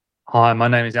Hi, my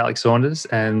name is Alex Saunders,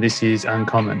 and this is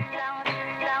Uncommon.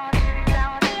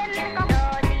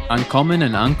 Uncommon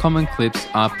and Uncommon Clips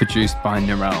are produced by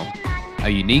Narelle, a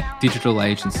unique digital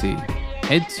agency.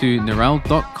 Head to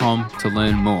narelle.com to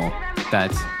learn more.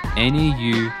 That's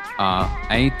NEURALLE.com.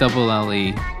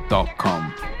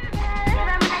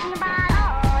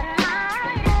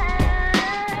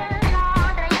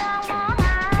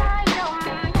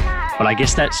 But I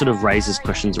guess that sort of raises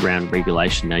questions around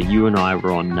regulation. Now, you and I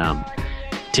were on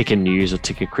Ticker News or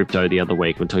Ticker Crypto the other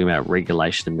week. We're talking about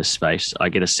regulation in this space. I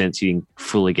get a sense you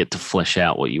fully get to flesh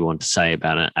out what you want to say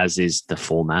about it, as is the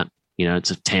format. You know, it's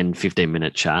a 10,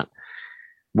 15-minute chat.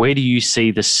 Where do you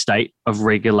see the state of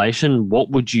regulation?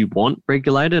 What would you want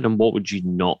regulated and what would you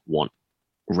not want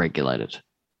regulated?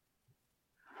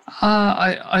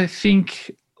 I think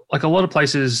like a lot of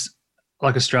places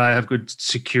like Australia have good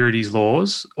securities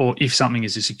laws, or if something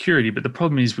is a security, but the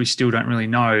problem is we still don't really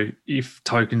know if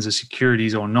tokens are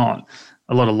securities or not.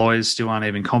 A lot of lawyers still aren't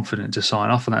even confident to sign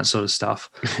off on that sort of stuff.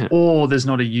 Or there's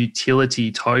not a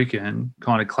utility token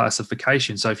kind of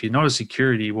classification. So if you're not a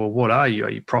security, well, what are you?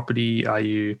 Are you property? Are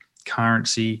you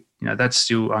currency? You know, that's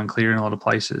still unclear in a lot of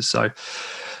places. So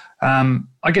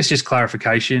I guess just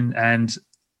clarification, and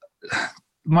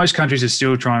most countries are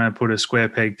still trying to put a square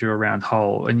peg through a round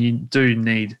hole, and you do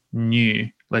need new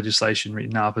legislation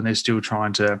written up, and they're still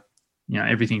trying to, you know,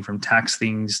 everything from tax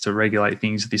things to regulate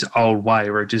things this old way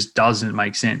where it just doesn't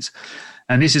make sense.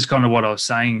 And this is kind of what I was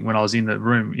saying when I was in the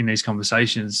room in these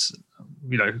conversations,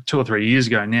 you know, 2 or 3 years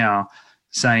ago now,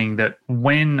 saying that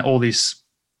when all this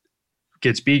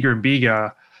gets bigger and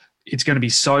bigger, it's going to be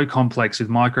so complex with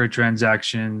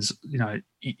microtransactions, you know,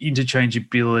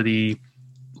 interchangeability,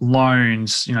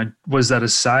 loans, you know, was that a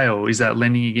sale? Is that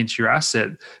lending against your asset?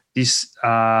 This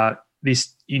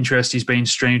interest is being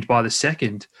streamed by the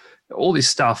second. All this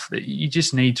stuff that you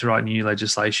just need to write new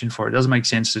legislation for. It doesn't make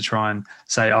sense to try and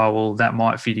say, oh, well, that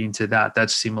might fit into that.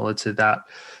 That's similar to that,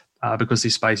 because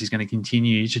this space is going to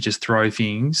continue to just throw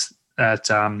things at,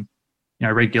 you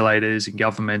know, regulators and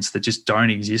governments that just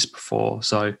don't exist before.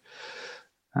 So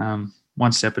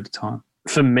one step at a time.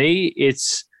 For me,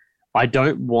 I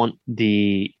don't want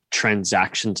the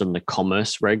transactions and the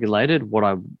commerce regulated. What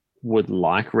I would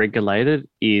like regulated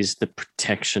is the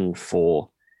protection for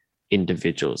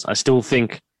individuals. I still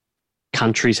think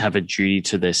countries have a duty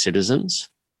to their citizens,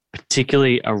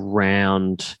 particularly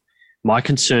around, my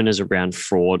concern is around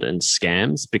fraud and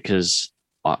scams, because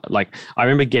I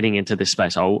remember getting into this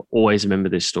space. I'll always remember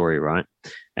this story, right?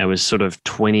 It was sort of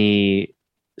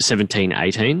 2017,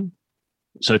 18.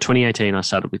 So 2018, I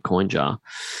started with CoinJar.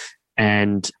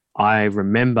 And I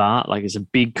remember, like, there's a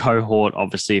big cohort,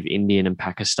 obviously, of Indian and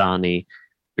Pakistani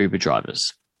Uber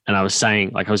drivers. And I was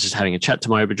saying, like, I was just having a chat to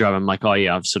my Uber driver. I'm like, oh,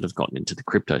 yeah, I've sort of gotten into the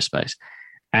crypto space.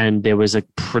 And there was a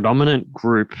predominant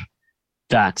group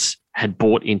that had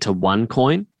bought into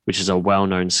OneCoin, which is a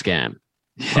well-known scam,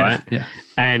 right? Yeah.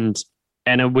 And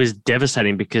it was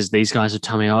devastating because these guys would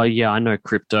tell me, oh, yeah, I know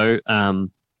crypto.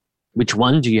 Which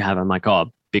one do you have? I'm like,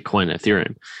 oh, Bitcoin,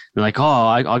 Ethereum. They're like, oh,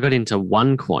 I got into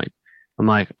OneCoin. I'm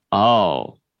like,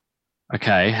 oh,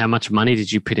 okay. How much money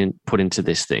did you put into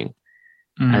this thing?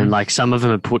 And like some of them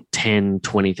have put $10,000,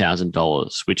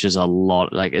 $20,000, which is a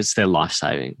lot. Like, it's their life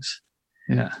savings.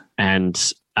 Yeah. And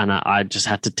I just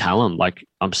had to tell them, like,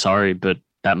 I'm sorry, but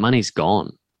that money's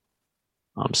gone.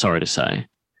 I'm sorry to say.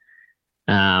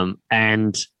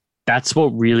 And that's what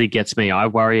really gets me. I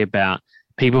worry about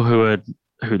people who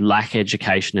lack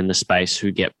education in the space,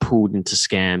 who get pulled into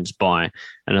scams by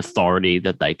an authority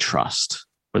that they trust,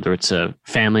 whether it's a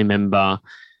family member,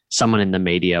 someone in the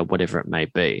media, whatever it may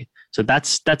be. So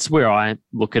that's where I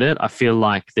look at it. I feel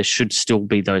like there should still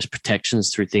be those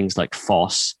protections through things like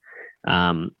FOSS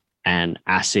and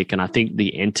ASIC. And I think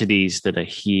the entities that are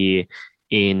here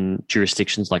in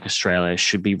jurisdictions like Australia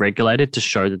should be regulated to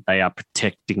show that they are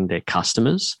protecting their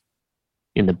customers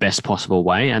in the best possible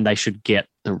way. And they should get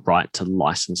the right to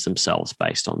license themselves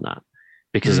based on that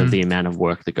because of the amount of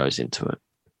work that goes into it.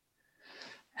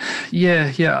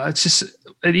 Yeah.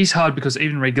 It is hard because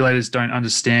even regulators don't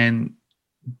understand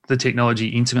the technology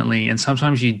intimately. And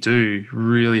sometimes you do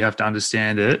really have to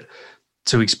understand it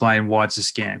to explain why it's a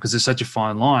scam, because there's such a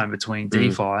fine line between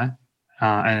DeFi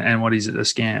and what is it, a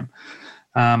scam.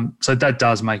 So that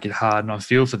does make it hard, and I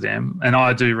feel for them. And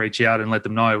I do reach out and let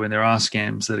them know when there are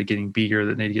scams that are getting bigger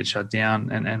that need to get shut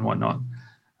down and whatnot.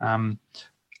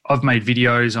 I've made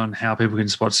videos on how people can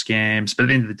spot scams, but at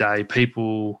the end of the day,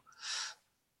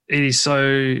 it is so,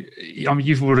 I mean,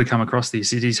 you've already come across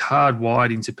this. It is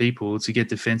hardwired into people to get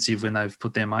defensive when they've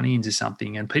put their money into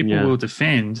something, and people will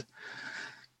defend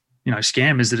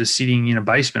scammers that are sitting in a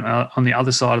basement on the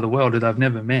other side of the world who they've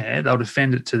never met. They'll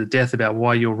defend it to the death about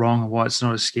why you're wrong and why it's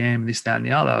not a scam, this, that, and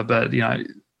the other. But,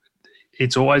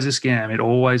 it's always a scam. It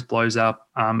always blows up.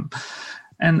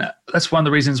 And that's one of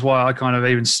the reasons why I kind of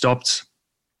even stopped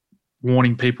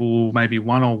warning people maybe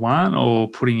one-on-one or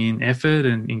putting in effort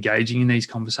and engaging in these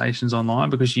conversations online,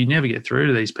 because you never get through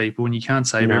to these people and you can't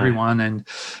save everyone. And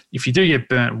if you do get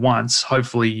burnt once,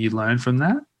 hopefully you learn from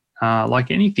that.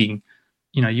 Like anything,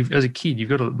 as a kid, you've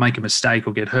got to make a mistake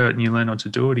or get hurt and you learn not to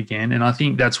do it again. And I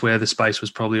think that's where the space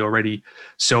was probably already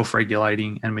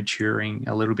self-regulating and maturing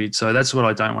a little bit. So that's what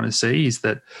I don't want to see, is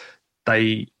that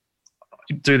they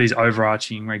do these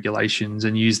overarching regulations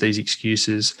and use these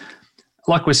excuses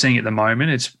like we're seeing at the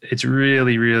moment. It's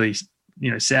really, really,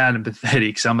 sad and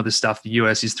pathetic, some of the stuff the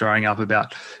US is throwing up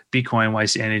about Bitcoin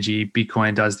wastes energy,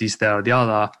 Bitcoin does this, that, or the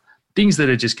other, things that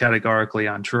are just categorically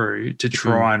untrue, to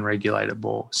try and regulate it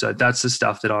more. So that's the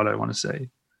stuff that I don't want to see.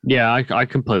 Yeah, I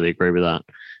completely agree with that.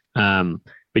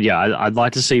 But yeah, I'd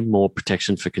like to see more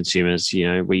protection for consumers,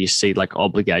 where you see like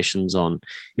obligations on,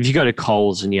 if you go to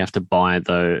Coles and you have to buy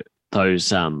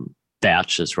those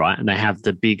vouchers, right? And they have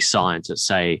the big signs that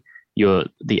say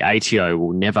the ATO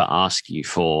will never ask you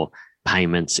for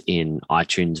payments in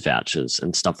iTunes vouchers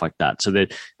and stuff like that. So they're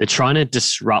trying to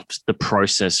disrupt the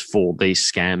process for these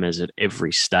scammers at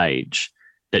every stage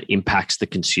that impacts the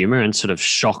consumer, and sort of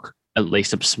shock at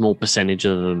least a small percentage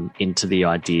of them into the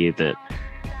idea that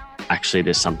actually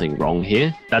there's something wrong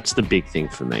here. That's the big thing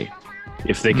for me.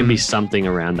 If there can be something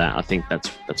around that, I think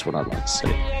that's what I'd like to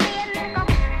see.